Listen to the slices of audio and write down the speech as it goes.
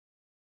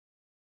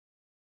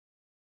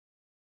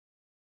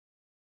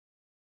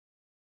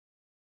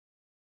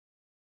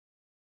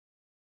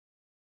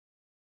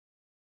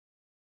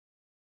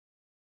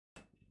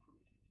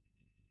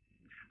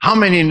How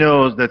many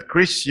knows that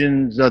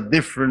Christians are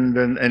different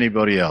than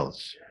anybody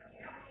else?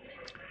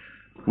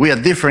 We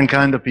are different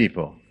kind of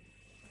people.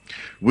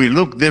 We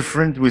look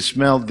different, we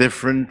smell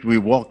different, we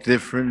walk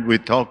different, we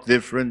talk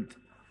different.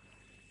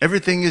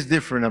 Everything is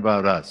different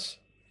about us.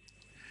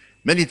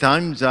 Many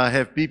times I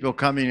have people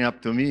coming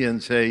up to me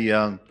and say,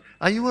 are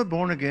you a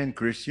born-again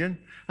Christian?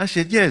 I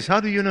said, yes. How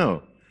do you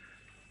know?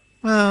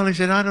 Well, he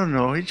said, I don't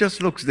know. He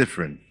just looks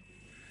different.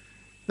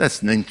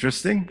 That's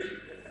interesting.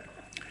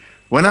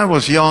 When I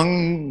was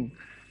young,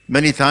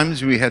 many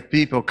times we had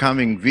people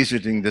coming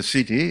visiting the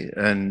city,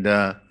 and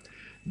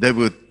they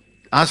would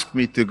ask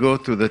me to go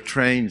to the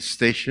train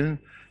station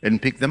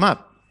and pick them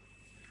up.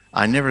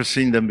 I never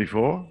seen them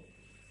before.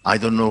 I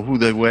don't know who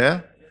they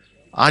were.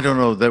 I don't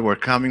know where they were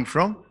coming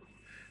from.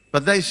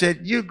 But they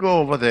said, you go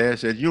over there. I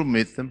said, you'll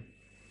meet them.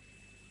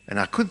 And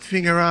I couldn't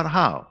figure out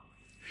how.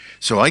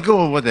 So I go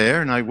over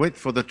there and I wait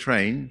for the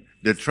train.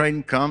 The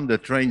train comes, the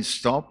train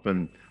stops,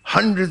 and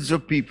hundreds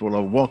of people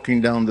are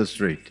walking down the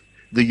street.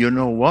 Do you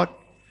know what?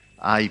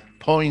 I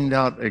point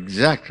out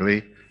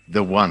exactly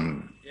the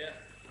one.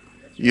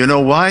 You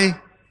know why?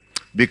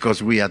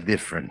 Because we are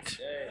different.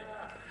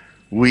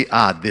 We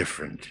are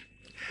different.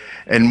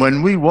 And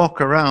when we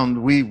walk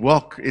around, we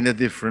walk in a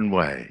different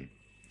way.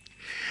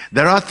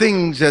 There are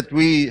things that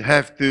we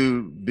have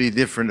to be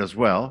different as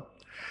well.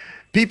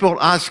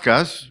 People ask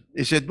us,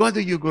 he said, why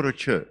do you go to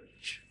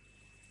church?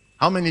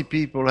 How many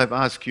people have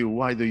asked you,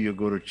 why do you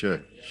go to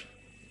church?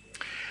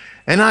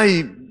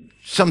 And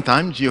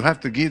sometimes you have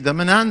to give them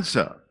an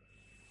answer.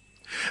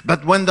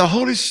 But when the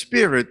Holy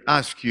Spirit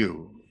asks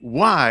you,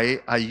 why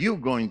are you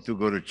going to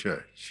go to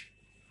church?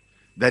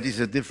 That is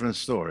a different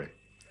story.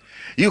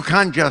 You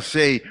can't just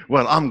say,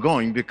 well, I'm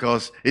going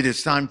because it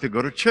is time to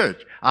go to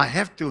church. I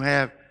have to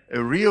have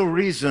a real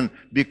reason,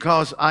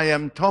 because I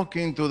am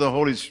talking to the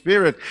Holy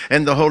Spirit,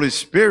 and the Holy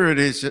Spirit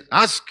is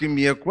asking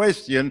me a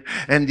question,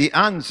 and the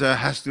answer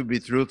has to be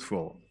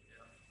truthful.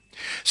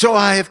 So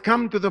I have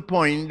come to the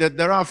point that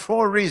there are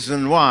 4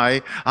 reasons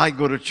why I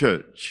go to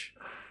church.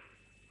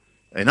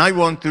 And I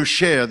want to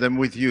share them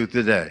with you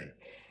today.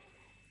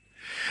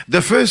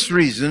 The first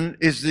reason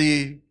is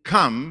to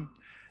come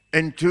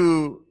and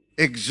to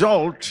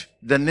exalt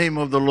the name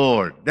of the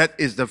Lord. That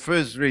is the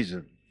first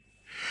reason.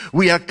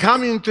 We are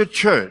coming to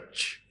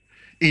church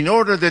in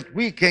order that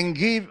we can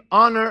give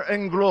honor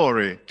and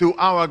glory to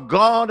our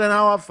God and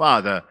our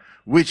Father,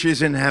 which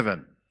is in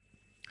heaven.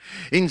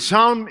 In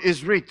Psalm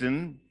is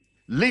written,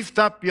 lift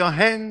up your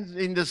hands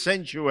in the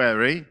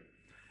sanctuary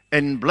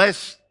and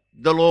bless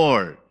the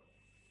Lord.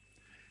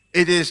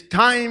 It is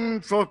time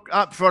for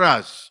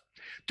us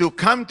to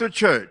come to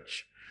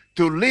church,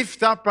 to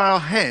lift up our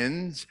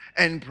hands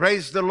and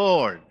praise the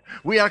Lord.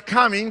 We are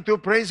coming to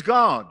praise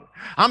God.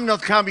 I'm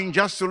not coming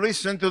just to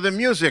listen to the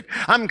music.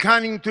 I'm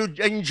coming to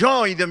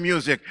enjoy the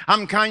music.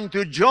 I'm coming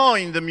to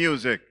join the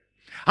music.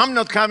 I'm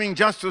not coming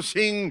just to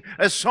sing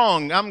a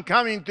song. I'm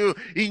coming to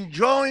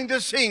enjoy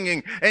the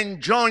singing and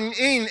join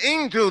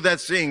into that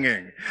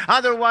singing.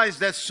 Otherwise,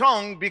 that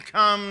song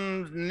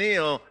becomes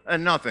nil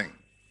and nothing.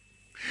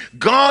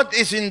 God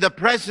is in the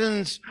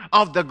presence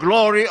of the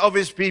glory of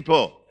His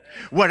people.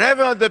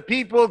 Wherever the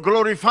people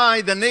glorify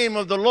the name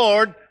of the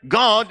Lord,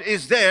 God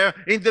is there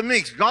in the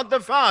mix. God the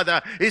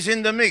Father is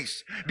in the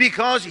mix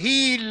because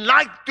He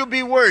likes to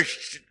be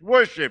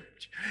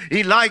worshipped.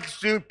 He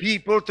likes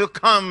people to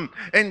come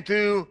and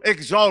to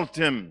exalt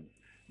Him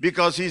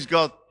because He's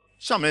got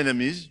some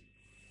enemies,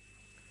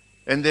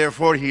 and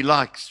therefore He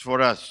likes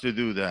for us to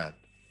do that.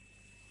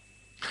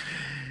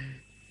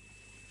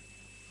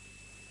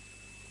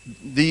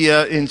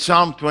 In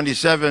Psalm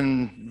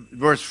 27,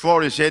 verse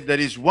 4, it said, there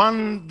is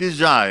one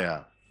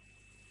desire.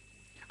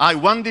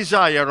 One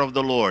desire of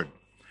the Lord,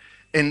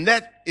 and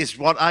that is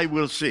what I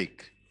will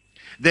seek,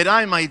 that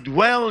I might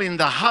dwell in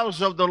the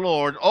house of the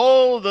Lord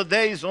all the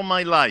days of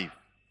my life,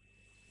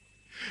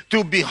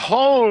 to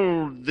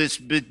behold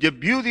the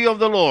beauty of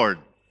the Lord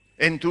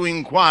and to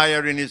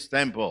inquire in His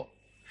temple.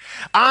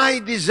 I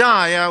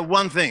desire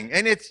one thing,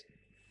 and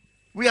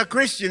we are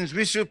Christians,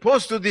 we're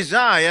supposed to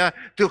desire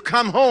to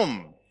come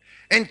home.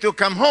 And to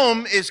come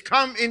home is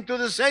come into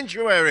the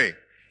sanctuary.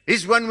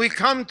 Is when we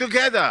come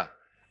together.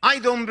 I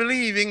don't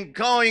believe in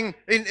going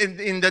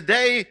in the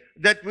day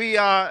that we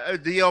are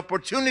the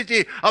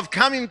opportunity of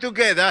coming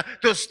together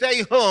to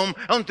stay home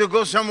and to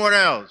go somewhere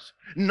else.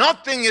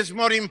 Nothing is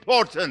more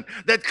important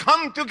than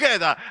come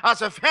together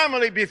as a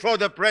family before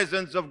the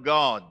presence of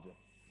God,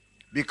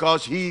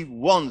 because He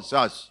wants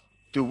us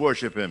to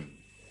worship Him.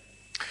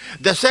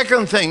 The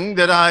second thing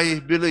that I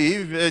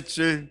believe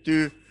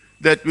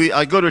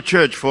I go to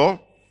church for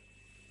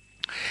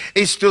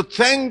is to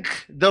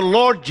thank the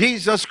Lord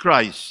Jesus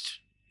Christ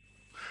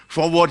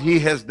for what He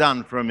has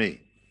done for me.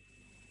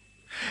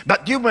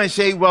 But you may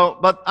say, well,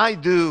 but I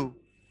do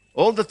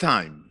all the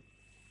time.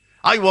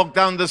 I walk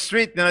down the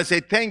street and I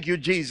say, thank you,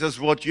 Jesus,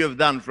 for what you have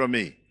done for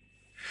me.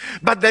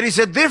 But there is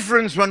a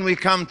difference when we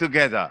come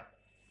together.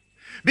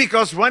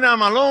 Because when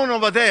I'm alone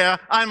over there,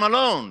 I'm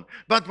alone.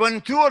 But when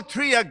 2 or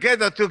 3 are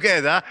gathered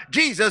together,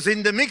 Jesus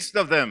in the midst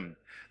of them.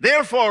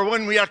 Therefore,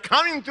 when we are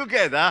coming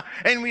together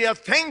and we are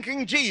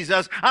thanking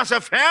Jesus as a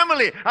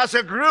family, as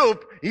a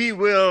group, He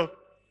will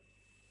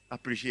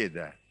appreciate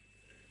that.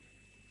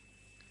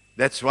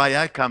 That's why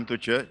I come to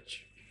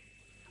church.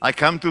 I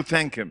come to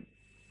thank Him.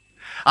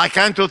 I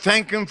come to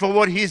thank Him for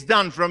what He's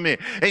done for me.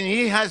 And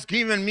He has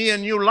given me a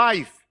new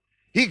life.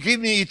 He gave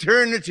me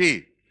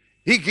eternity.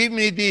 He gave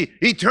me the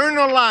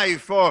eternal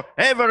life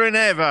forever and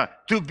ever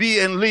to be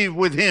and live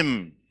with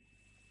Him.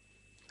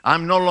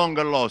 I'm no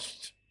longer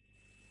lost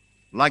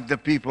like the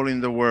people in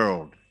the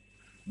world.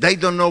 They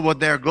don't know what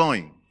they're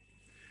going.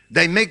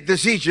 They make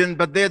decisions,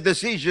 but their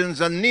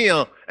decisions are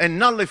nil and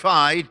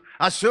nullified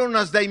as soon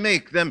as they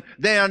make them.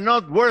 They are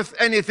not worth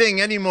anything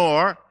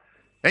anymore.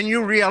 And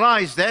you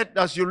realize that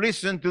as you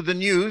listen to the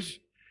news.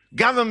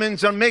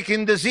 Governments are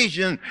making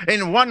decisions,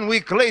 and 1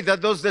 week later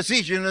those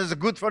decisions are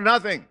good for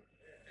nothing.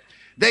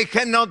 They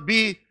cannot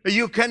be,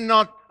 you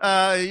cannot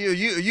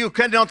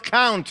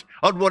count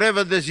on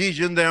whatever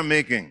decision they're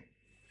making.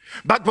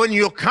 But when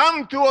you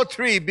come 2 or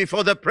 3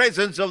 before the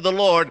presence of the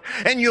Lord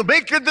and you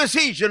make a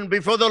decision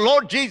before the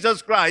Lord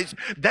Jesus Christ,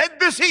 that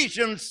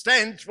decision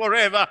stands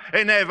forever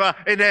and ever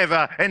and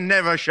ever and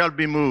never shall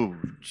be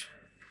moved.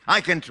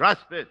 I can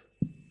trust it.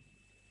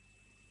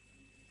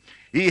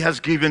 He has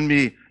given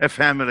me a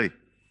family.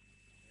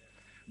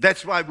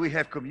 That's why we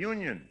have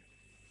communion.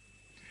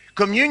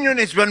 Communion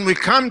is when we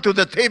come to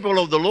the table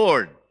of the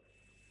Lord.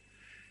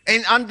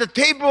 And at the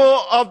table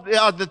of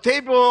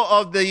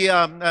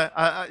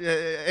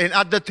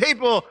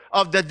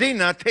the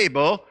dinner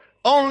table,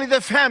 only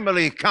the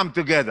family come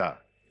together.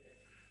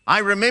 I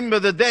remember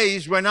the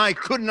days when I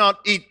could not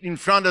eat in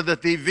front of the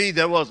TV.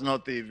 There was no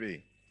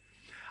TV.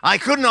 I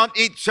could not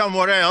eat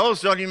somewhere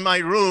else or in my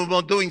room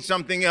or doing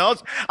something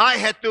else. I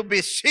had to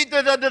be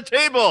seated at the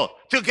table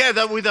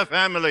together with the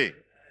family.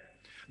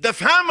 The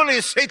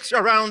family sits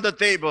around the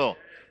table.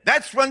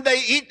 That's when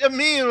they eat a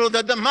meal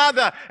that the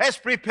mother has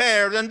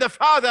prepared and the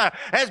father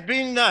has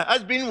been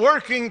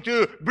working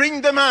to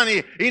bring the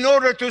money in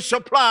order to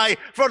supply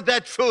for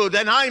that food.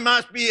 And I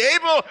must be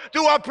able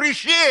to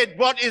appreciate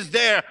what is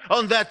there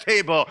on that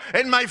table.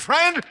 And my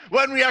friend,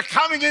 when we are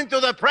coming into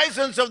the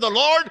presence of the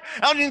Lord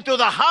and into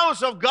the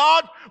house of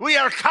God, we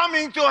are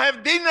coming to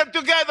have dinner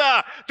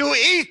together, to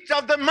eat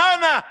of the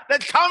manna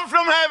that comes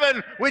from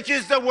heaven, which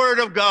is the Word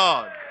of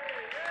God.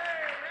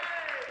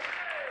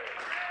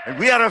 And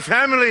we are a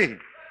family.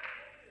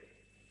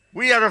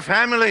 We are a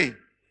family.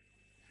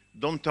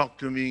 Don't talk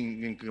to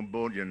me in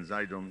Cambodians.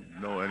 I don't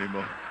know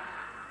anymore.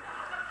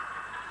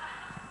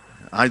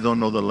 I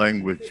don't know the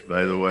language,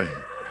 by the way.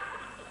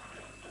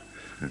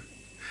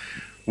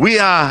 We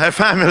are a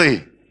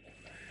family.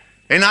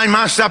 And I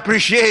must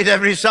appreciate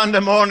every Sunday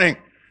morning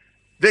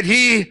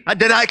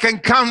that I can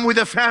come with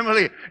a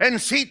family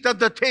and sit at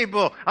the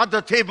table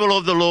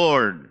of the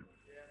Lord.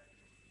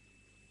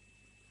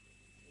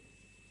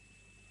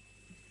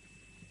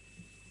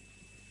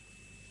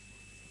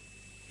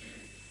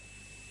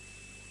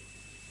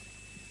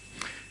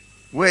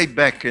 Way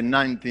back in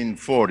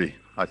 1940,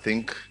 I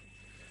think,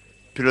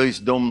 please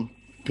don't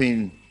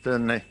pin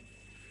the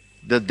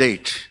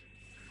date,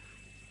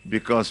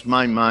 because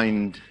my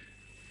mind,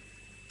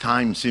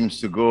 time seems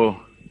to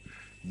go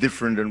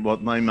different than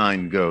what my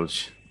mind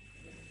goes.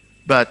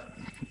 But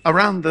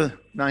around the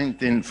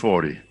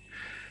 1940,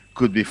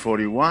 could be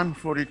 41,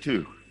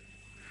 42,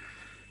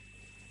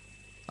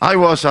 I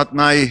was at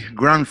my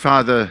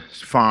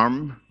grandfather's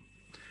farm.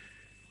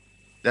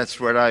 That's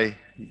where I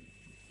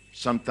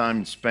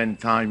sometimes spend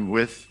time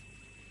with.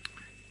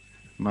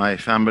 My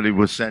family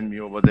would send me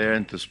over there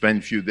and to spend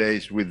a few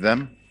days with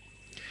them.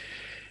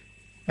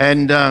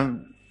 And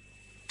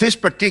this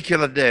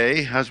particular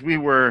day, as we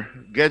were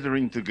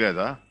gathering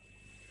together,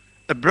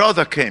 a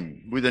brother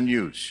came with the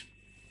news.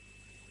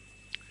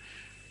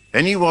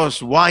 And he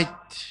was white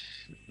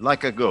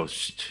like a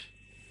ghost.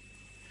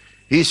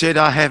 He said,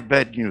 I have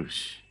bad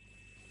news.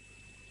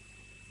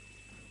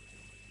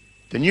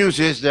 The news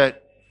is that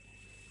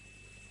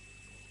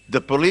the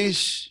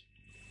police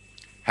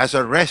has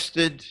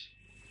arrested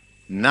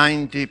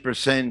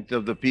 90%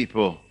 of the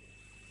people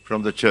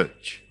from the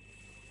church.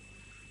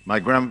 My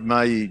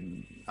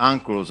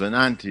uncles and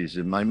aunties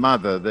and my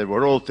mother, they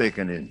were all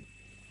taken in.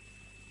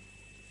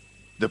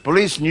 The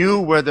police knew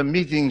where the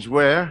meetings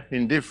were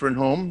in different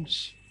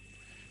homes.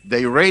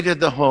 They raided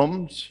the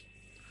homes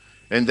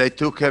and they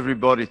took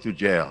everybody to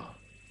jail.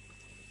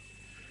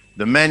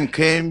 The men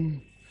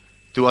came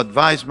to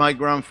advise my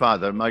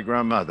grandfather, my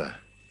grandmother,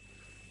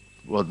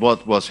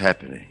 what was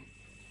happening.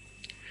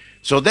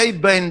 So they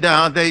bent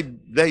down,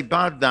 they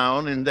bowed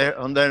down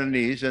on their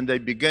knees, and they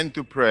began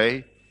to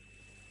pray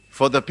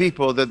for the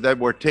people that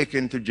were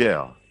taken to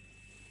jail.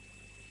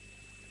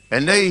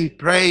 And they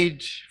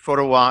prayed for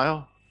a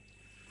while.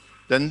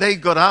 Then they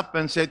got up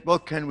and said,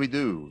 what can we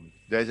do?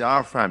 There's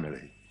our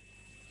family.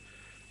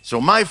 So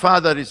my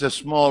father is a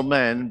small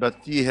man, but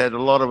he had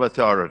a lot of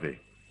authority,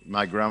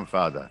 my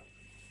grandfather.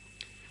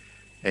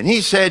 And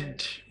he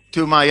said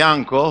to my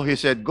uncle, he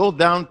said, go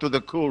down to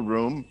the cool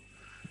room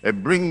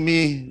and bring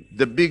me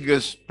the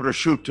biggest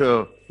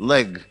prosciutto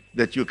leg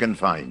that you can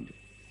find.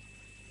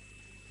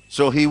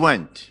 So he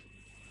went.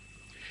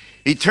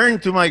 He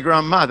turned to my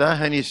grandmother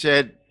and he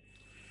said,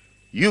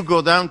 "You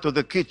go down to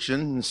the kitchen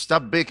and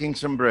start baking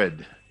some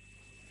bread.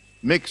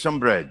 Make some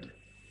bread."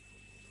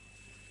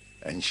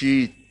 And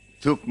she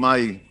took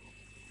my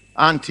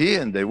auntie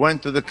and they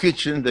went to the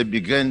kitchen. They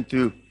began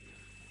to,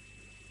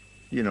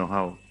 you know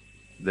how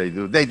they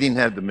do. They didn't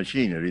have the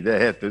machinery. They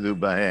had to do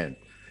by hand.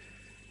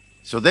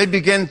 So they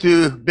began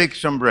to bake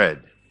some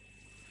bread.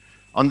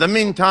 On the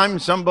meantime,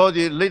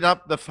 somebody lit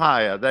up the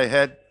fire. They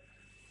had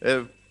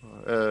a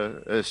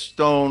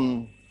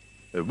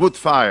wood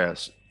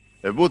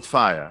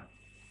fire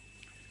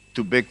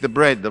to bake the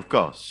bread, of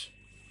course.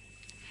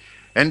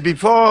 And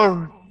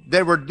before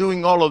they were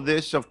doing all of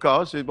this, of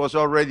course, it was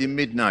already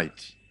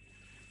midnight.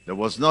 There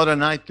was not a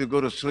night to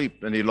go to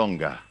sleep any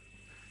longer.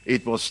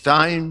 It was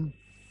time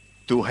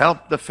to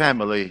help the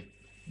family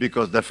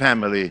because the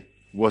family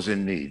was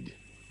in need.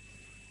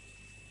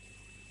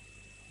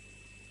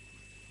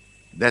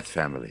 That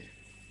family.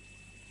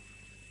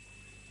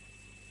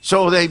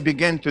 So they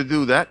began to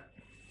do that.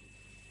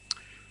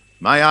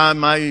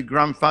 My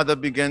grandfather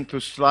began to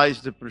slice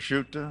the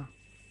prosciutto.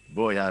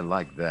 Boy, I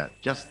like that.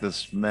 Just the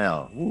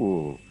smell.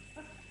 Ooh.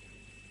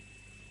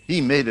 He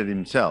made it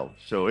himself,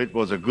 so it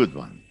was a good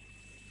one.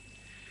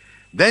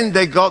 Then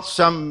they got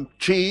some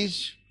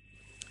cheese.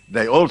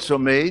 They also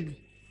made.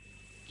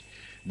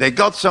 They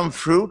got some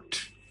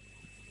fruit.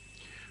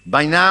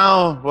 By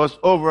now it was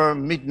over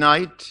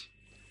midnight.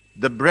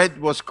 The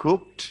bread was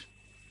cooked.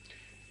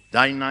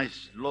 That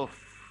nice loaf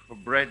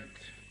of bread,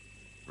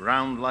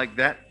 round like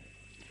that.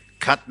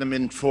 Cut them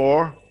in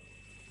 4.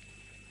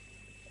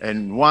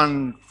 And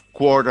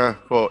 1/4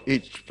 for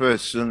each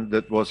person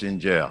that was in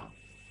jail.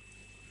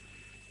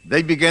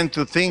 They began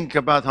to think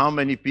about how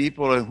many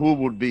people and who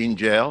would be in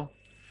jail.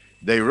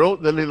 They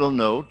wrote the little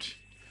note.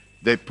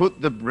 They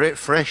put the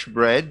fresh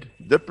bread,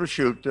 the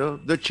prosciutto,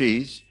 the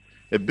cheese,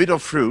 a bit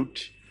of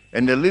fruit,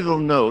 and a little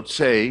note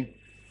saying,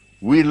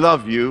 "We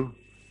love you,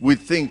 we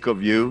think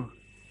of you,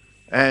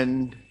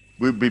 and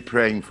we'll be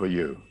praying for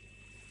you."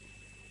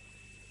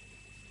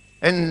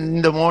 And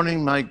in the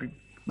morning,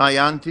 my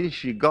auntie,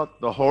 she got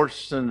the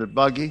horse and the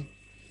buggy.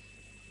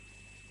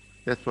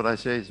 That's what I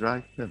say is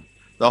right.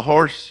 The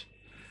horse.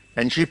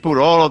 And she put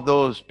all of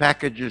those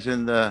packages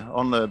on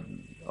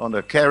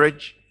the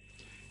carriage.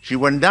 She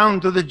went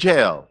down to the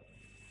jail,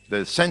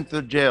 the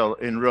center jail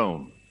in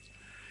Rome.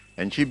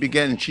 And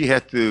she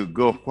had to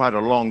go quite a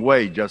long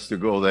way just to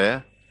go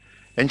there.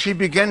 And she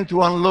began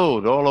to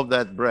unload all of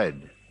that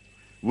bread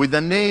with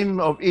the name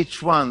of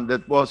each one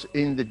that was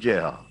in the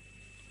jail.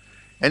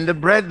 And the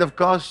bread, of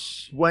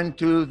course, went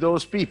to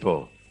those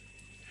people.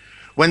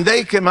 When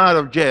they came out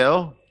of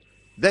jail,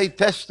 they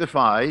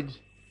testified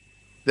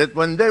that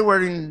when they were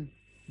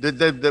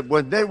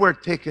when they were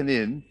taken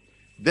in,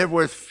 they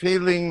were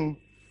feeling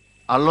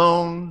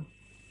alone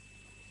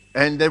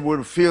and they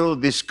would feel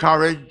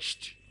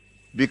discouraged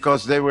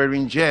because they were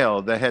in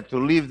jail. They had to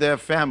leave their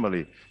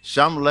family.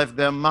 Some left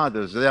their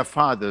mothers, their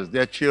fathers,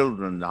 their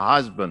children, the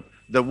husband,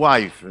 the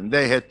wife, and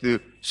they had to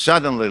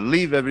suddenly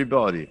leave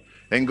everybody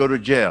and go to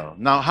jail.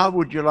 Now, how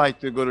would you like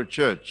to go to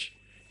church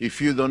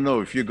if you don't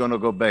know if you're going to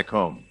go back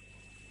home?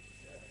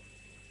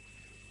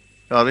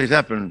 Well, it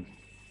happened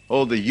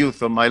all the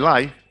youth of my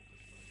life.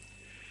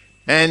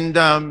 And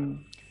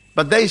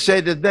but they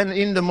said that then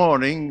in the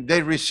morning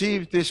they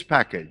received this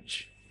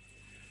package.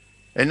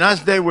 And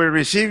as they were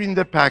receiving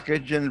the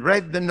package and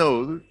read the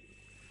note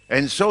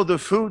and saw the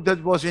food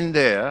that was in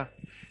there,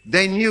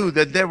 they knew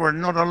that they were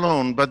not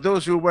alone. But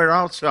those who were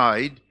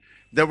outside,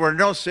 they were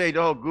not saying,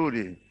 "Oh,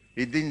 goody,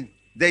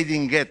 they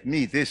didn't get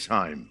me this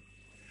time."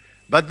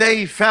 But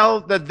they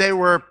felt that they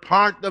were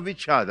part of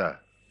each other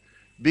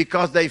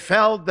because they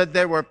felt that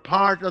they were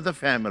part of the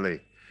family.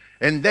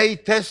 And they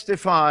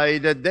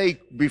testified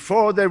that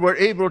before they were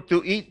able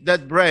to eat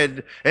that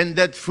bread and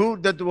that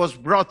food that was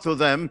brought to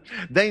them,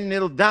 they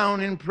knelt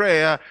down in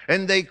prayer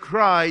and they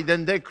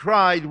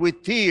cried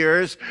with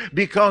tears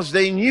because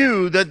they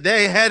knew that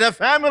they had a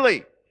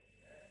family.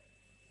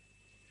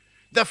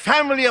 The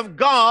family of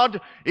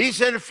God is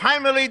a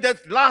family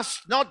that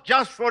lasts not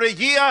just for a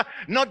year,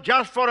 not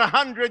just for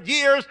 100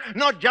 years,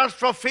 not just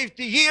for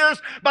 50 years,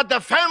 but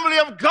the family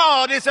of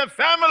God is a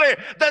family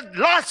that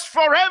lasts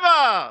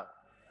forever.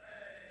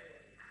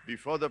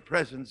 Before the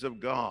presence of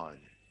God,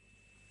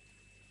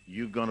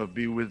 you're going to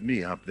be with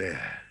me up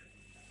there.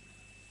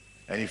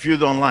 And if you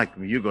don't like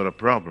me, you got a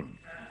problem.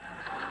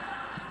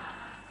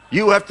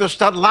 You have to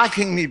start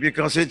liking me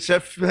because it's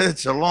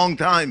a long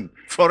time.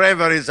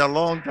 Forever is a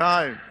long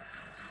time.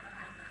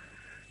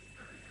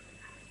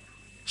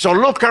 So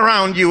look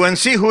around you and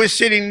see who is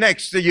sitting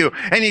next to you.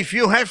 And if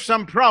you have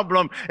some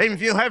problem, and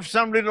if you have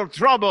some little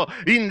trouble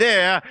in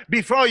there,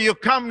 before you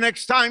come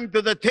next time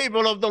to the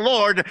table of the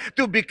Lord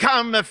to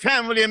become a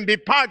family and be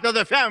part of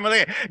the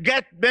family,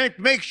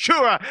 make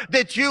sure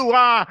that you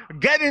are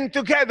getting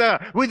together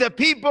with the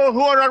people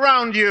who are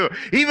around you.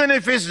 Even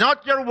if it's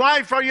not your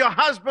wife or your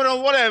husband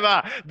or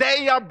whatever,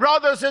 they are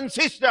brothers and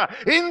sisters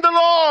in the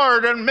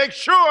Lord, and make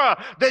sure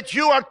that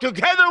you are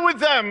together with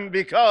them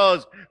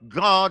because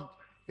God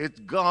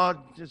God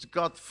has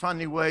got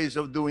funny ways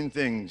of doing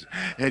things,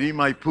 and He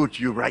might put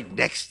you right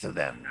next to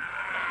them.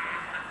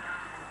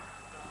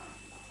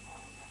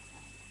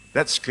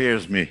 That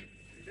scares me.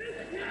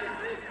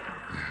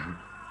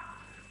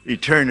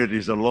 Eternity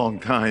is a long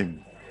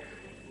time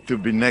to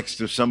be next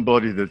to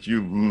somebody that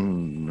you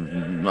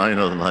might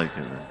not like.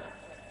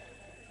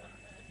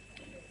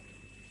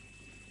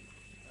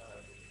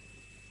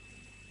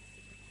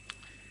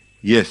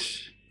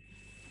 Yes,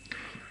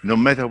 no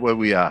matter where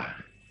we are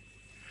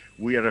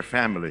a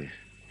family.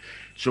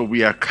 So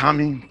we are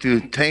coming to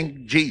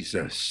thank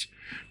Jesus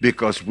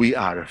because we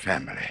are a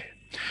family.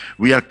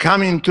 We are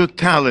coming to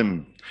tell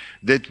Him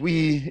that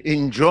we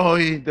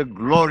enjoy the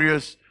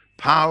glorious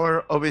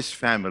power of His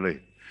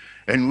family,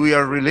 and we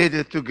are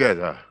related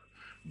together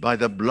by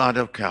the blood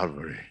of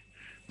Calvary,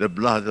 the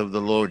blood of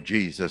the Lord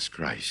Jesus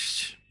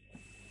Christ.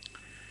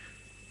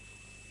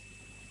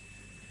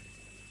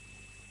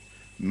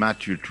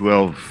 Matthew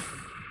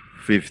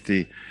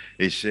 12:50,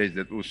 it says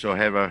that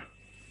whosoever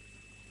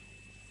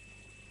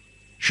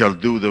shall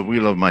do the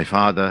will of my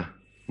Father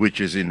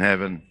which is in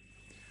heaven,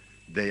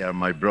 they are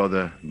my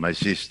brother, my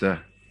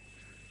sister,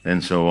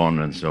 and so on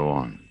and so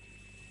on.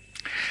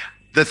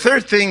 The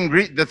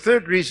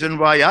third reason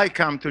why I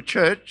come to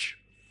church,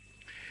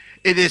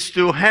 it is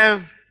to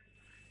have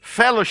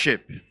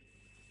fellowship.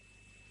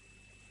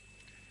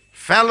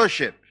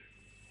 Fellowship.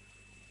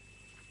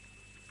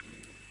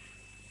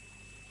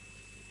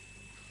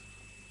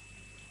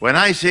 When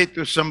I say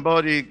to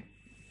somebody,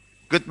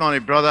 "Good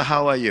morning, brother,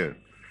 how are you?"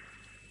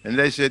 And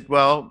they said,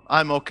 "Well,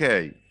 I'm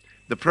okay."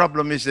 The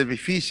problem is that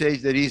if he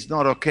says that he's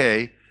not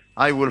okay,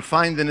 I will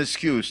find an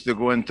excuse to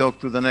go and talk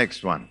to the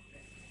next one.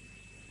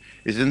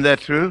 Isn't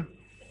that true?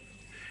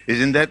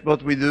 Isn't that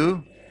what we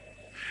do?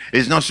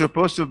 It's not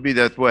supposed to be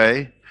that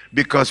way,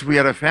 because we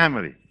are a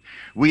family.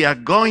 We are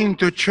going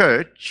to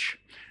church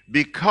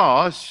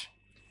because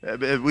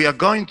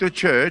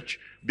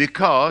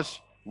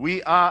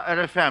we are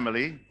a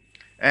family,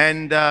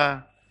 and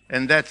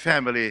that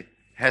family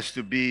has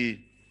to be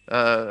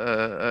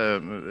a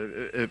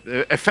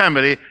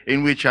family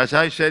in which, as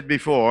I said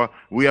before,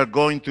 we are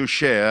going to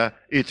share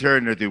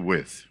eternity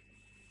with.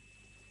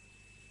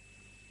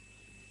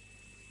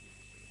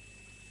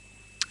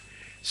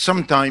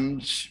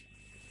 Sometimes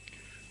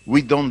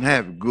we don't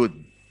have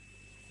good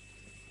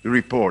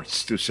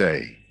reports to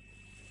say.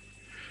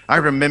 I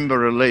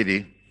remember a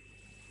lady,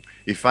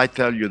 if I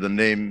tell you the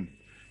name,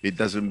 it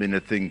doesn't mean a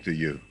thing to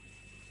you.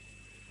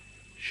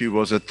 She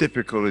was a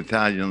typical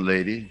Italian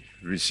lady,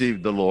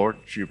 received the Lord,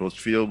 she was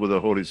filled with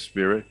the Holy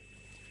Spirit,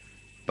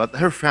 but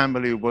her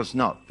family was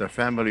not. Their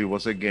family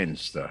was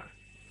against her.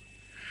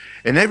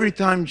 And every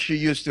time she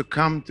used to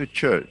come to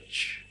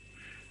church,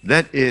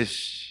 that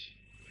is,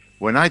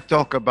 when I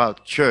talk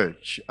about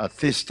church at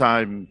this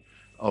time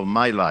of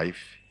my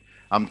life,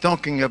 I'm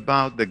talking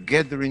about the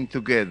gathering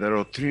together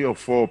of 3 or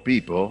 4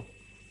 people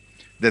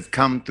that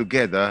come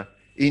together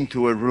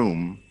into a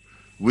room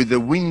with the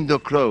window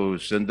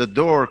closed and the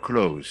door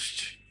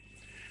closed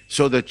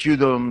so that you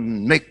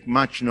don't make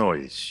much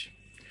noise.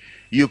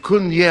 You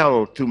couldn't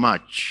yell too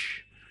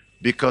much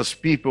because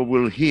people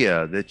will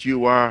hear that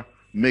you are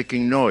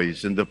making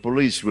noise and the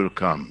police will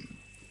come.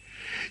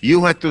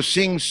 You had to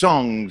sing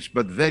songs,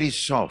 but very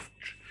soft.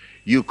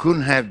 You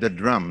couldn't have the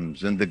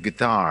drums and the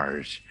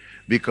guitars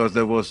because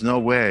there was no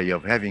way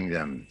of having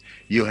them.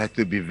 You had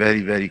to be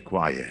very, very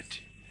quiet.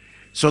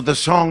 So the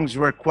songs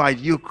were quiet.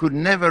 You could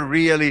never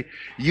really,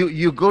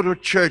 you go to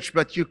church,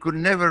 but you could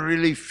never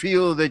really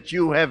feel that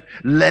you have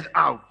let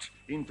out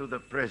into the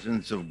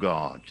presence of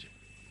God.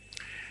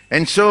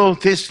 And so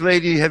this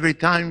lady, every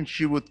time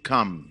she would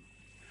come,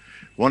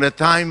 when a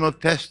time of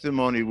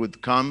testimony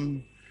would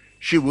come,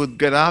 she would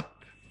get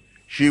up,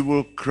 she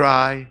would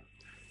cry,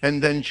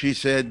 and then she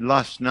said,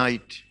 "Last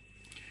night,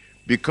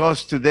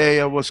 because today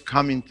I was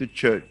coming to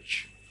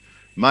church,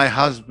 my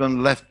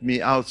husband left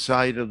me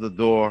outside of the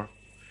door,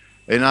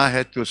 and I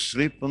had to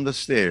sleep on the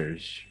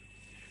stairs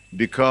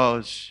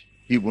because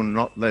he would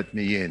not let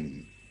me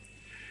in."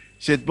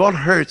 She said, "What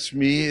hurts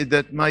me is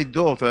that my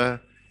daughter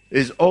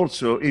is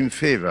also in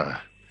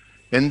favor,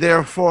 and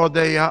therefore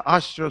they are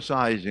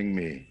ostracizing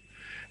me.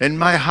 And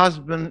my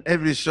husband,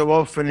 every so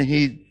often,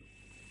 he,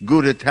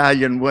 good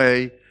Italian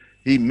way,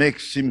 he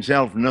makes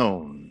himself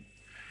known.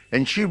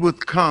 And she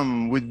would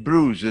come with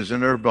bruises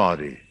in her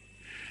body.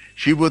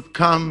 She would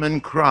come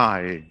and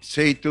cry,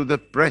 say to the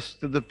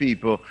rest of the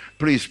people,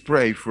 'Please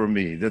pray for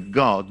me that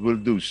God will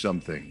do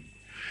something.'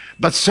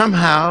 But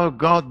somehow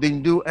God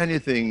didn't do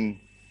anything.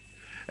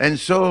 And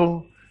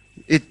so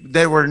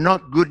they were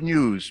not good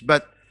news,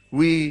 but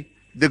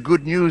the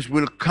good news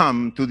will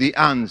come to the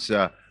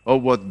answer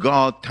of what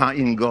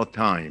in God's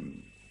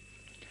time.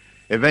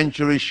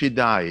 Eventually she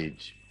died.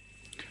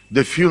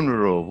 The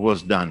funeral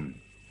was done.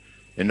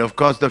 And of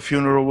course the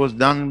funeral was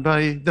done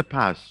by the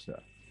pastor.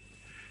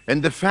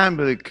 And the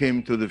family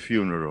came to the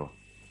funeral.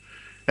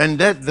 And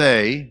that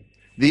day,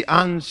 the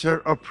answer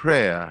of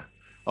prayer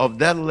of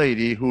that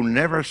lady who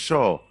never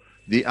saw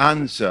the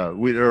answer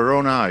with her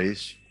own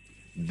eyes,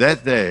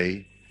 that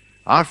day,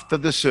 after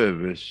the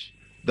service,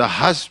 the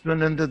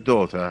husband and the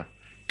daughter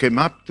came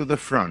up to the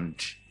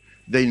front.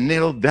 They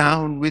knelt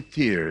down with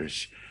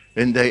tears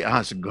and they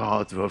asked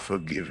God for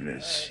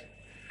forgiveness.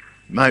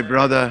 My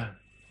brother,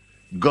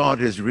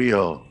 God is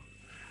real.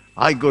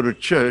 I go to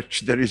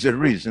church, there is a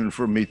reason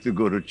for me to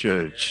go to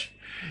church.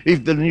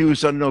 If the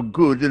news are not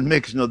good, it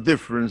makes no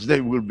difference.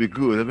 They will be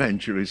good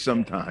eventually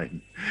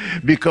sometime.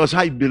 Because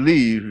I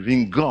believe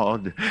in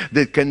God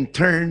that can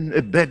turn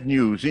a bad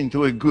news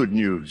into a good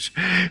news.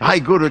 I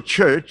go to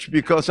church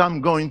because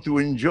I'm going to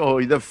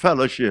enjoy the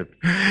fellowship.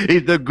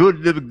 If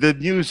the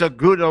news are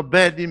good or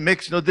bad, it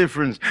makes no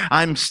difference.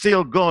 I'm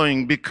still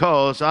going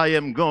because I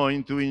am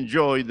going to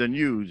enjoy the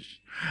news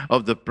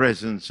of the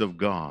presence of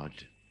God.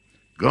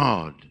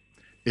 God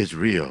is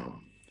real.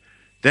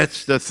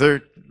 That's the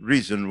third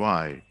reason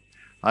why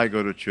I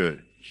go to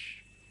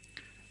church.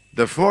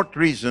 The fourth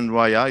reason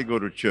why I go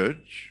to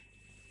church,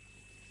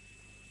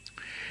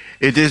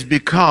 it is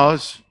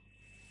because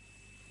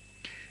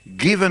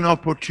give an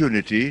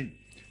opportunity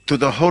to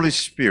the Holy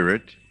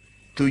Spirit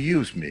to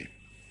use me.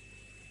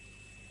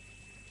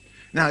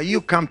 Now,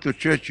 you come to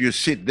church, you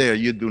sit there,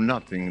 you do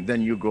nothing,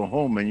 then you go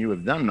home and you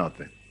have done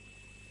nothing.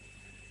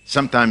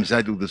 Sometimes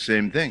I do the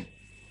same thing.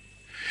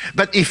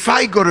 But if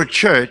I go to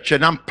church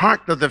and I'm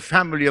part of the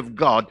family of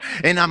God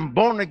and I'm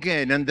born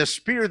again and the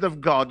Spirit of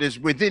God is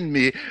within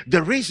me,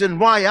 the reason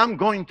why I'm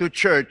going to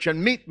church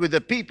and meet with the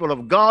people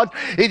of God,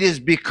 it is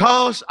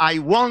because I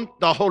want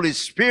the Holy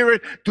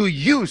Spirit to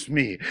use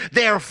me.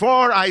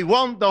 Therefore, I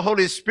want the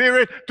Holy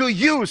Spirit to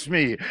use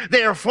me.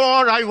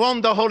 Therefore, I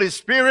want the Holy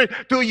Spirit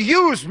to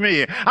use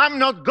me. I'm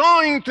not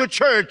going to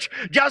church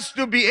just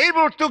to be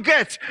able to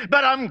get,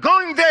 but I'm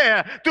going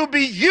there to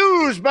be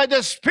used by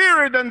the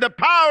Spirit and the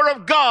power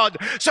of God,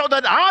 so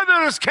that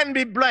others can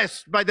be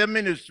blessed by the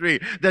ministry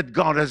that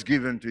God has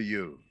given to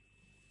you.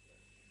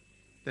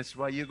 That's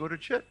why you go to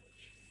church.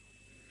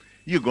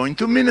 You're going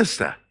to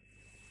minister.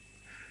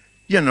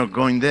 You're not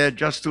going there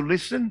just to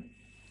listen.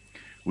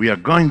 We are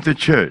going to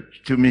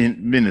church to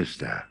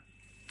minister.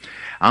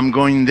 I'm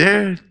going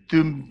there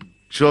to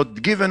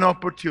give an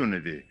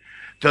opportunity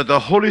to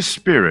the Holy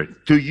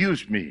Spirit to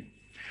use me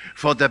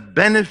for the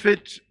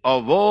benefit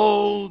of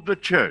all the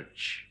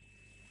church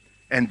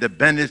and the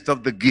benefit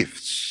of the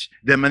gifts,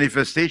 the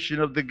manifestation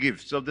of the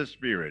gifts of the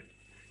Spirit,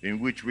 in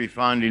which we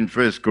find in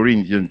 1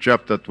 Corinthians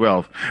chapter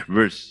 12,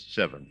 verse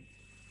 7.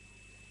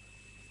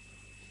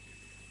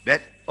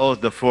 That are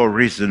the four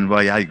reasons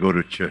why I go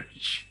to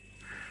church.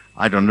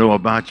 I don't know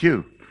about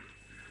you,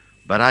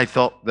 but I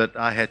thought that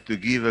I had to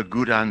give a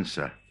good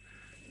answer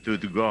to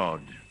God,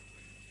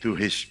 to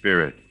His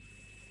Spirit.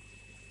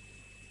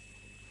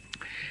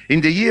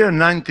 In the year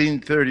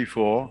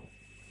 1934,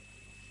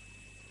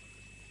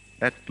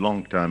 that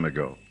long time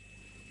ago.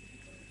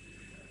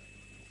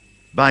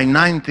 By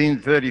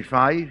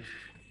 1935,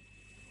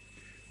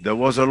 there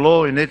was a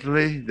law in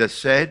Italy that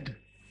said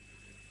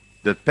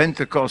that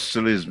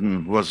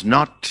Pentecostalism was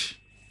not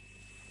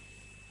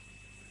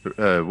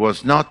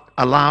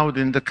allowed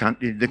in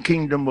the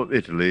kingdom of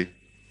Italy.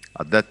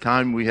 At that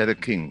time, we had a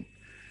king.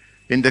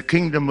 In the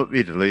kingdom of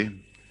Italy,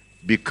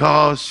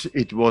 because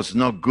it was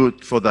not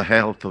good for the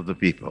health of the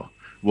people,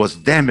 was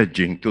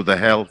damaging to the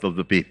health of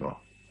the people.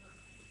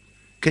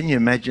 Can you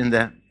imagine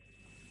that?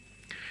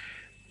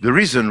 The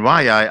reason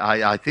why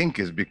I think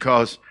is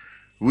because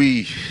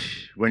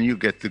when you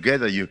get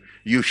together,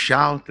 you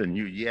shout and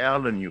you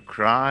yell and you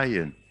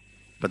cry,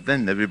 but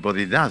then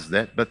everybody does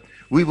that. But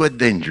we were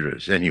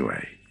dangerous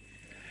anyway.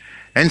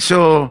 And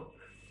so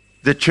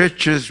the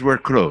churches were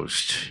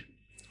closed.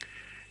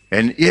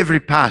 And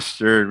every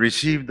pastor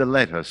received a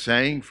letter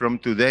saying, from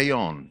today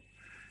on,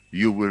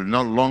 you will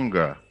no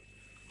longer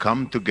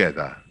come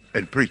together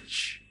and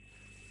preach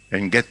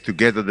and get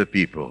together the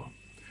people.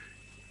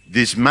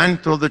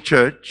 Dismantle the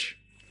church,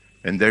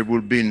 and they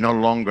will be no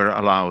longer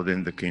allowed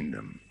in the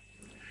kingdom.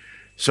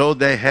 So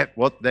they had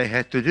what they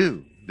had to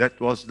do. That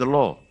was the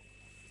law.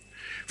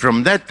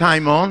 From that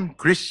time on,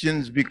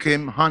 Christians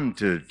became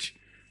hunted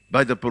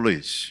by the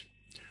police.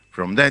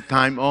 From that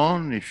time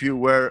on, if you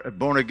were a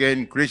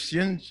born-again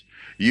Christian,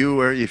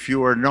 if you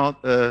were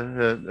not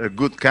a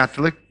good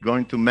Catholic,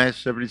 going to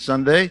Mass every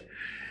Sunday,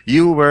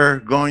 you were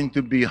going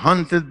to be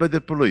hunted by the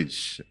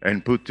police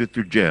and put to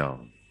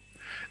jail.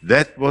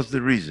 That was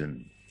the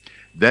reason.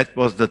 That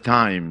was the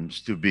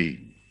times to be.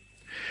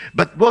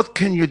 But what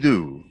can you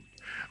do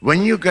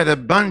when you get a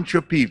bunch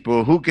of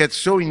people who get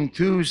so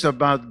enthused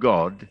about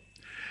God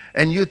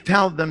and you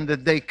tell them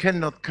that they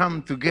cannot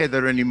come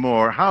together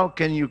anymore? How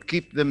can you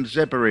keep them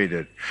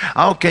separated?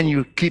 How can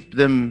you keep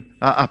them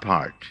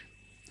apart?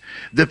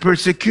 The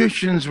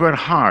persecutions were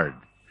hard.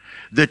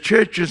 The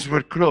churches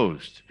were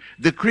closed.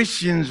 The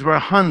Christians were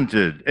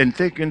hunted and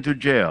taken to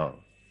jail.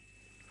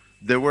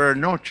 There were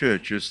no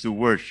churches to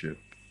worship.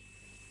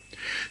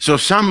 So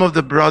some of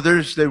the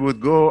brothers, they would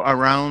go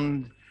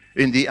around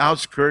in the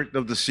outskirts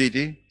of the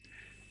city.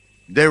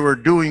 They were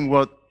doing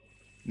what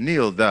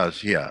Neil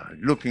does here,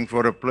 looking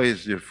for a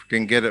place if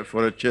can get it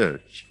for a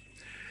church.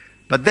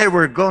 But they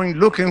were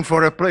looking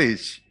for a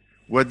place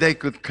where they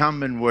could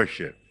come and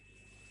worship.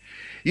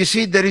 You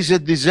see, there is a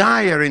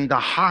desire in the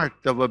heart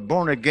of a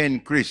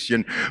born-again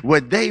Christian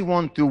where they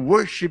want to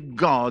worship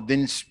God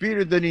in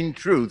spirit and in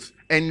truth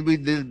and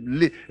with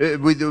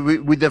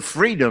the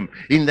freedom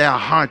in their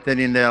heart and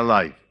in their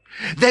life.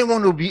 They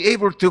want to be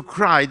able to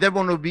cry. They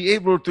want to be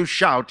able to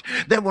shout.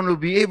 They want to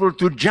be able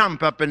to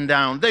jump up and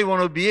down. They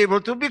want to be able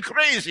to be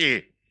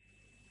crazy.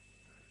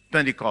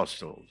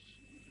 Pentecostals.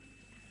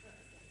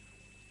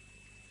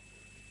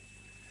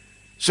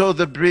 So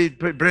the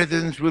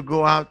brethren will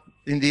go out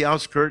in the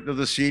outskirts of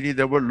the city.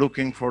 They were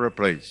looking for a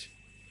place.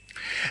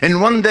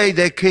 And one day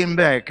they came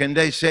back and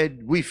they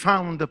said, we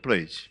found a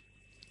place.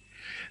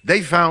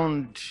 They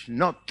found,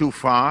 not too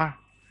far,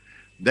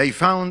 they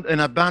found an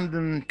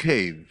abandoned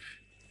cave.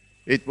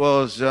 It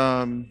was,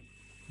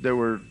 they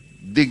were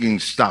digging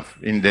stuff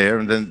in there,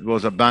 and then it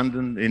was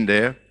abandoned in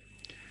there.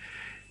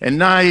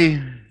 And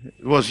I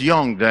was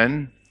young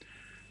then,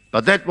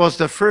 but that was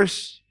the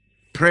first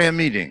prayer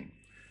meeting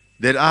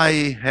that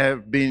I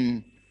have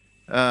been,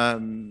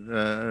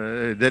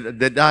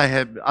 that I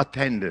have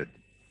attended.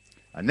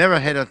 I never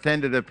had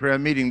attended a prayer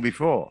meeting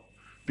before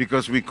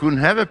because we couldn't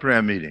have a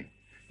prayer meeting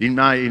in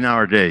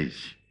our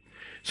days.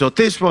 So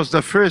this was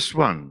the first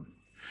one.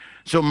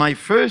 So my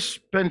first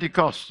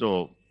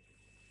Pentecostal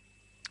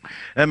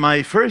and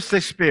my first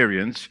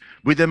experience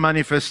with the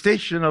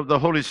manifestation of the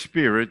Holy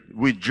Spirit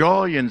with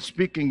joy and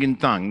speaking in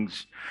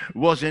tongues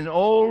was an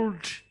old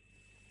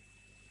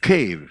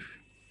cave,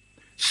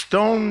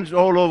 stones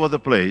all over the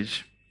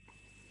place,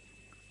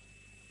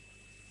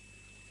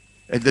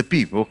 and the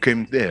people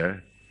came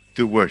there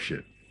to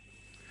worship.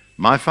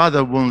 My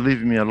father wouldn't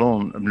leave me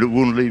alone,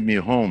 wouldn't leave me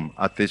home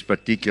at this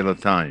particular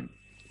time.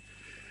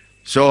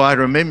 So I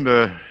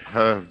remember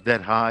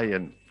that high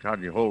and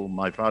hardly hold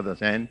my father's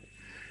hand.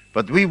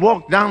 But we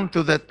walked down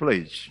to that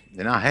place,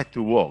 and I had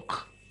to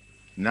walk.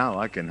 Now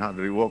I can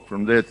hardly walk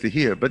from there to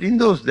here. But in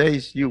those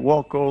days, you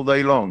walk all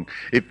day long.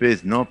 If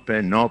there's no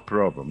pain, no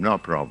problem, no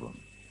problem.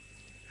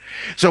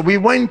 So we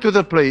went to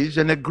the place,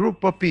 and a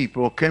group of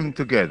people came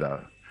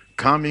together,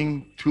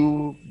 coming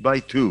 2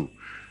 by 2.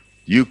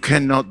 You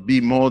cannot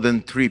be more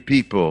than 3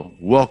 people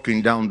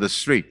walking down the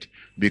street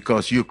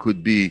because you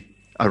could be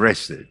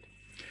arrested.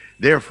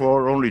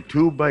 Therefore, only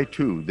 2 by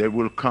 2, they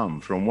will come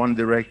from one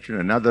direction,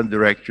 another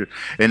direction,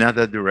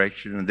 another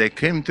direction, and they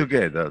came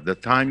together. The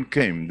time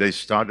came, they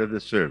started the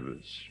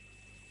service.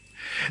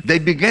 They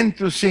began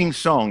to sing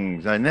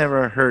songs. I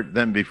never heard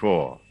them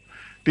before,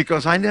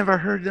 because I never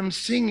heard them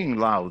singing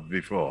loud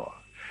before.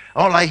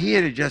 All I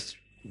hear is just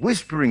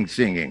whispering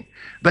singing,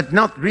 but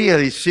not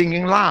really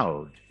singing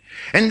loud.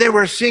 And they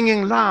were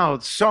singing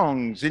loud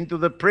songs into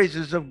the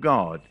praises of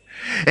God.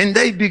 And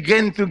they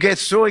began to get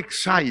so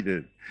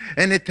excited.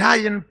 An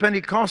Italian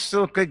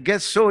Pentecostal could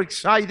get so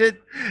excited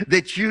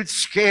that you'd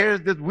scare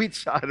the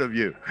wits out of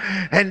you.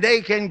 And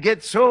they can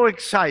get so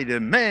excited.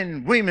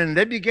 Men, women,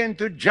 they begin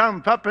to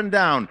jump up and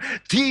down.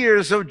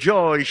 Tears of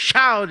joy,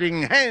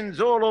 shouting, hands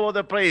all over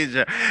the place.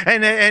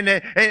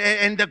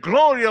 And the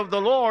glory of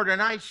the Lord.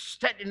 And I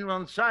sat in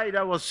one side.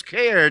 I was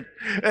scared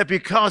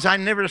because I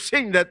never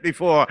seen that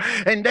before.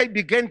 And they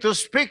began to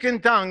speak in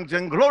tongues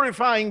and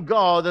glorifying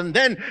God. And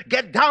then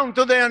get down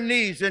to their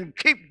knees and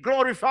keep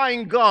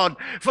glorifying God.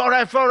 For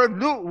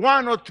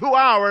 1 or 2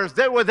 hours,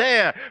 they were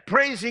there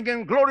praising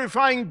and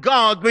glorifying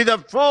God with the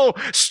full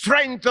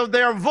strength of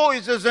their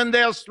voices and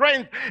their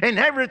strength and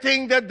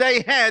everything that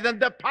they had.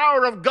 And the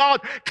power of God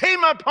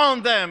came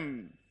upon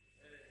them.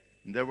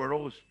 And they were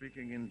all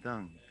speaking in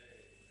tongues.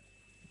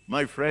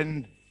 My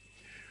friend,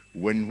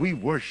 when we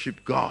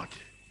worship God,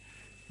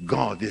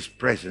 God is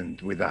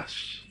present with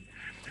us.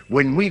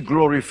 When we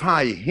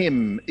glorify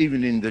Him,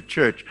 even in the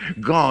church,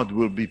 God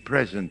will be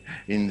present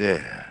in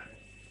there.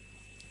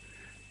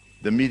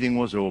 The meeting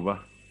was over.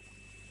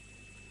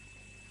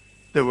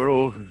 They were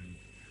all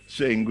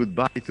saying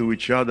goodbye to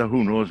each other.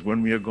 Who knows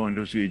when we are going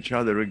to see each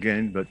other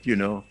again, but you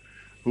know,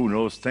 who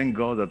knows? Thank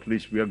God at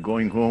least we are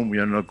going home. We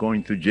are not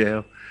going to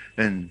jail,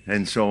 and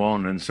so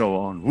on and so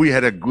on. We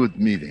had a good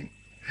meeting.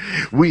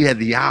 We had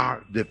the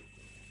hour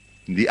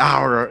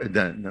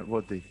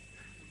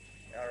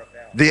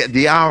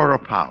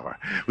of power.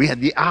 We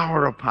had the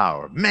hour of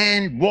power.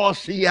 Man,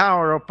 was the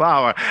hour of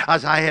power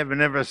as I have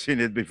never seen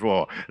it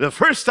before. The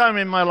first time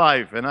in my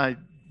life, and I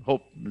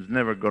hope it's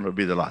never going to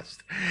be the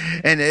last.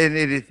 And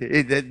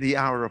the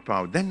hour of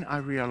power. Then I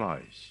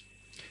realized,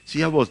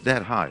 see, I was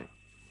that high.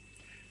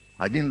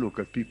 I didn't look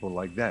at people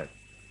like that.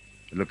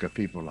 I look at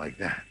people like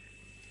that.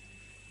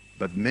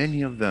 But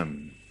many of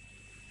them,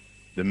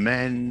 the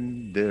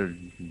men, their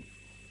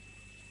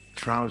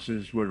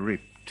trousers were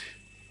ripped,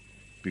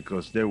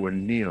 because they were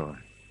kneeling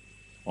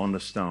on the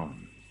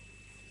stone,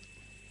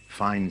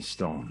 fine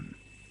stone.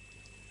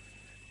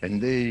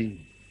 And their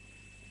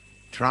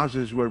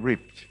trousers were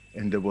ripped,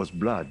 and there was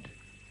blood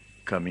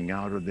coming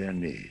out of their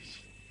knees.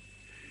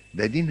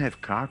 They didn't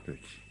have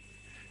carpets.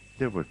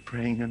 They were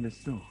praying on the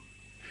stone.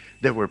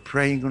 They were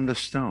praying on the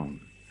stone.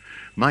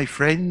 My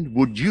friend,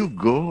 would you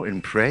go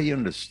and pray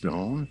on the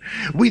stone?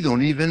 We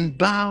don't even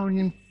bow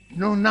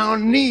on our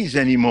knees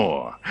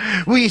anymore.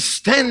 We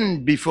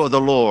stand before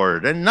the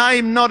Lord, and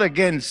I'm not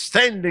against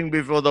standing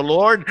before the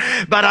Lord,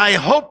 but I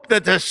hope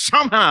that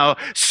somehow,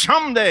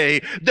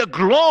 someday, the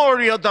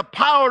glory of the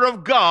power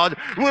of God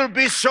will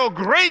be so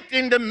great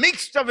in the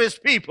midst of His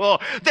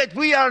people that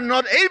we are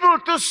not able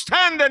to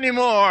stand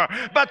anymore,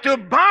 but to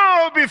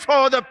bow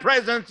before the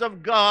presence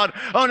of God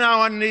on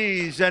our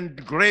knees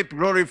and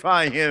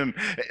glorify Him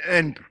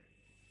and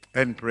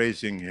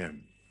praising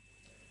Him.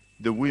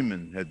 The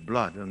women had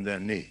blood on their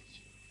knees.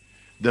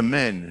 The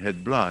men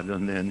had blood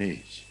on their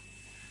knees.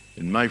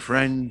 And my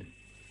friend,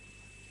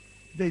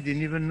 they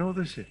didn't even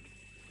notice it.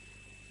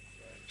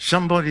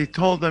 Somebody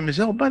told them,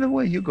 oh, by the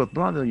way, you got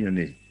blood on your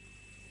knee.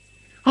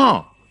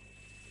 Oh,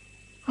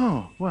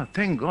 well,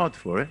 thank God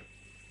for it.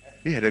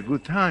 He had a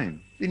good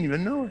time. Didn't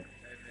even know it.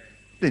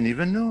 Didn't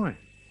even know it.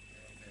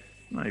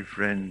 My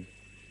friend,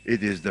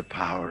 it is the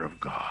power of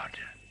God.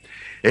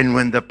 And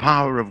when the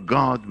power of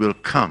God will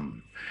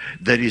come,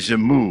 there is a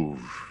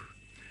move.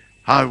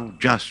 I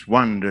just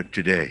wonder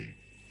today,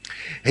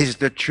 has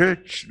the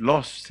church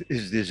lost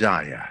its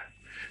desire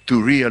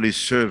to really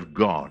serve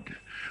God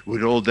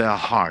with all their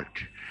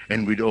heart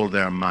and with all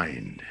their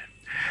mind?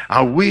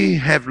 We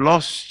have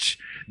lost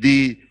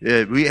the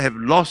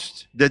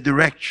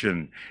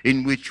direction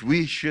in which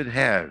we should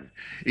have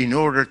in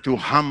order to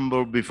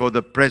humble before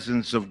the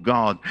presence of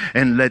God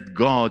and let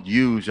God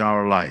use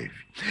our life.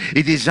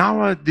 It is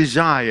our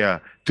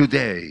desire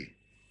today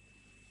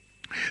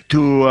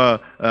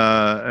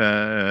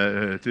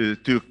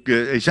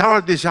it's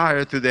our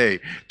desire today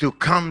to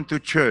come to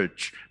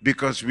church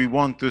because we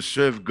want to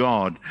serve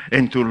God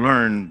and to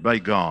learn by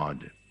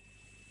God.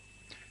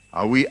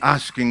 Are we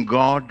asking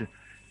God,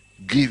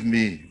 give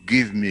me,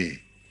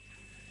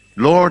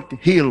 Lord,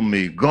 heal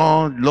me,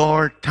 God,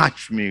 Lord,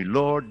 touch me,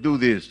 Lord, do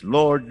this,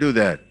 Lord, do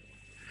that?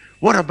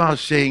 What about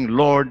saying,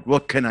 Lord,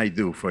 what can I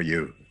do for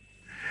you?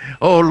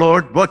 Oh,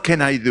 Lord, what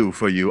can I do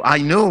for you? I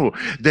know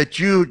that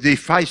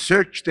if I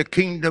search the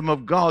kingdom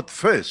of God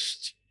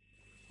first,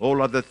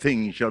 all other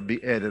things shall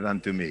be added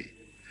unto me.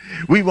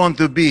 We want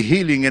to be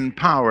healing and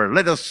power.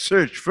 Let us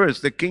search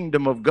first the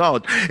kingdom of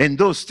God, and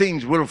those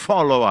things will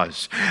follow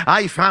us.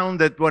 I found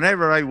that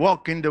whenever I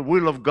walk in the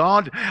will of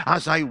God,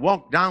 as I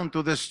walk down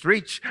to the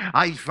streets,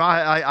 I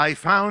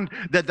found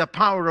that the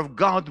power of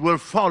God will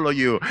follow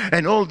you,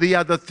 and all the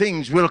other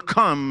things will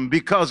come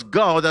because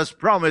God has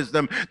promised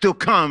them to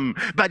come.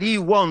 But He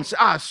wants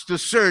us to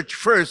search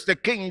first the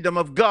kingdom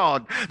of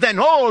God, then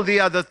all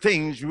the other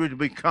things will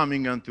be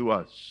coming unto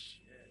us.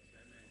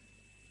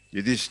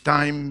 It is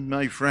time,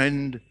 my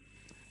friend.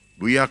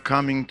 We are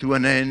coming to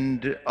an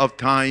end of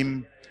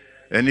time,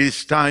 and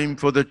it's time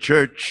for the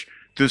church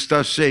to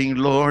start saying,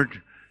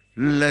 Lord,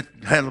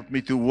 help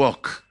me to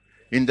walk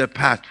in the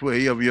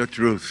pathway of your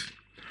truth.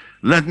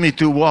 Let me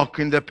to walk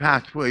in the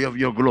pathway of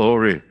your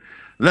glory.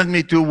 Let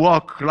me to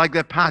walk like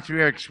the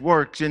patriarchs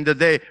walked in the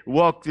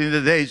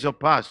days of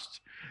past.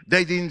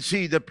 They didn't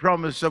see the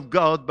promise of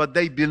God, but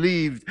they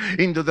believed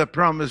into the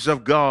promise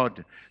of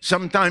God.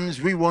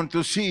 Sometimes we want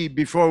to see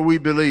before we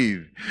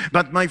believe.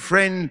 But my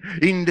friend,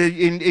 in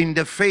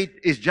the faith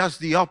is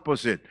just the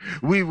opposite.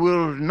 We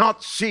will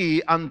not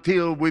see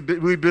until we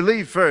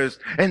believe first,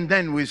 and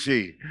then we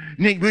see.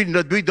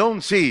 We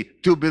don't see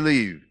to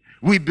believe.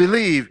 We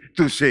believe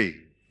to see.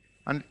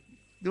 And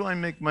do I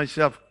make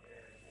myself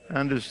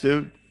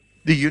understood?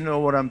 Do you know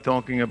what I'm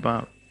talking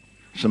about?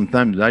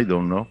 Sometimes I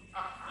don't know.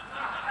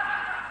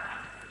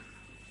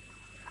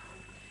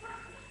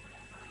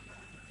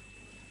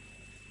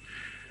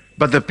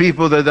 But the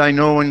people that I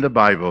know in the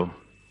Bible,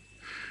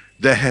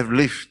 they have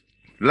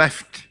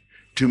left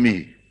to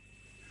me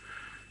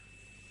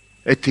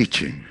a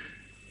teaching.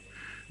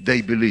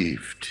 They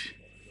believed,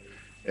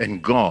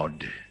 and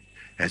God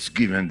has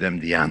given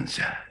them the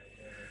answer.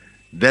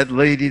 That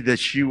lady that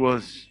she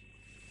was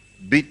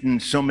beaten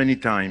so many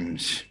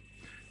times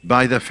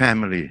by the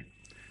family,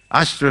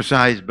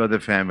 ostracized by the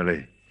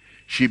family,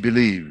 she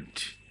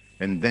believed,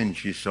 and then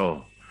she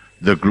saw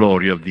the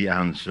glory of the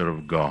answer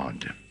of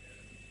God.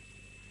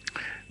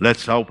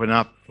 Let's open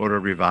up for a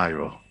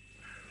revival.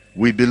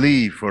 We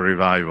believe for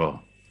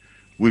revival.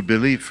 We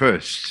believe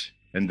first,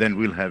 and then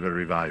we'll have a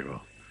revival.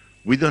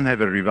 We don't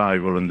have a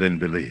revival and then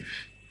believe.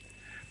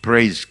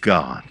 Praise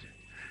God.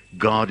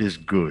 God is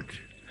good,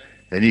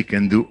 and He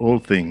can do all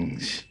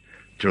things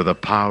through the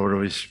power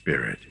of His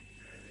Spirit.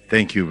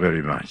 Thank you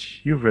very much.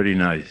 You're very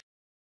nice.